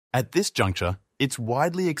At this juncture, it's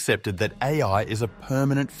widely accepted that AI is a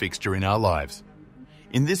permanent fixture in our lives.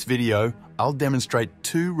 In this video, I'll demonstrate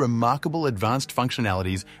two remarkable advanced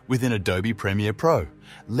functionalities within Adobe Premiere Pro,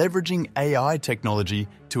 leveraging AI technology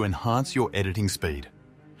to enhance your editing speed.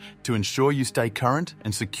 To ensure you stay current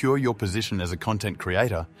and secure your position as a content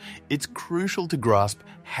creator, it's crucial to grasp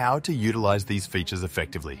how to utilize these features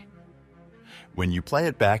effectively. When you play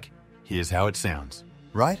it back, here's how it sounds,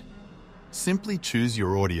 right? Simply choose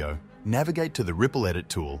your audio, navigate to the Ripple Edit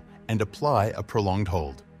tool, and apply a prolonged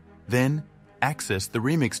hold. Then, access the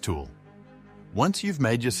Remix tool. Once you've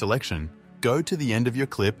made your selection, go to the end of your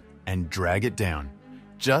clip and drag it down,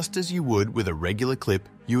 just as you would with a regular clip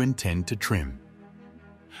you intend to trim.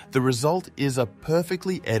 The result is a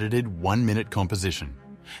perfectly edited 1-minute composition.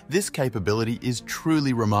 This capability is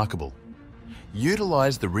truly remarkable.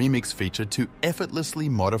 Utilize the Remix feature to effortlessly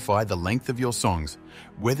modify the length of your songs,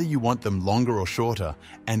 whether you want them longer or shorter,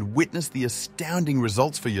 and witness the astounding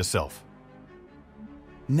results for yourself.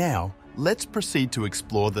 Now, let's proceed to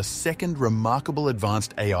explore the second remarkable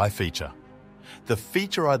advanced AI feature. The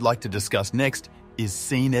feature I'd like to discuss next is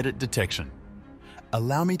Scene Edit Detection.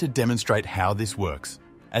 Allow me to demonstrate how this works,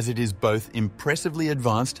 as it is both impressively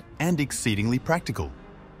advanced and exceedingly practical.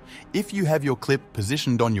 If you have your clip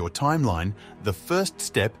positioned on your timeline, the first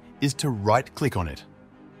step is to right-click on it.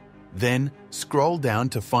 Then, scroll down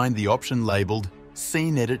to find the option labeled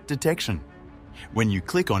Scene Edit Detection. When you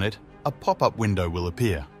click on it, a pop-up window will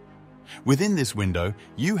appear. Within this window,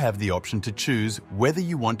 you have the option to choose whether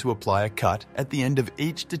you want to apply a cut at the end of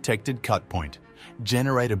each detected cut point,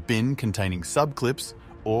 generate a bin containing subclips,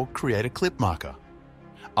 or create a clip marker.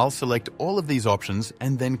 I'll select all of these options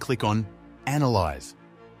and then click on Analyze.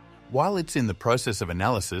 While it's in the process of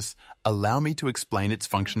analysis, allow me to explain its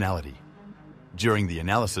functionality. During the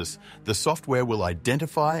analysis, the software will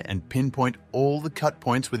identify and pinpoint all the cut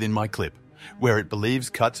points within my clip, where it believes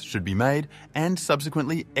cuts should be made, and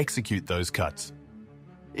subsequently execute those cuts.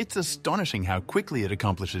 It's astonishing how quickly it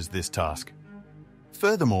accomplishes this task.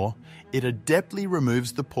 Furthermore, it adeptly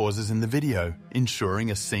removes the pauses in the video, ensuring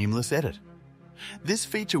a seamless edit. This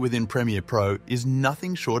feature within Premiere Pro is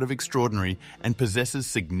nothing short of extraordinary and possesses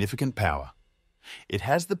significant power. It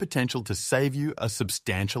has the potential to save you a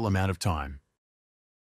substantial amount of time.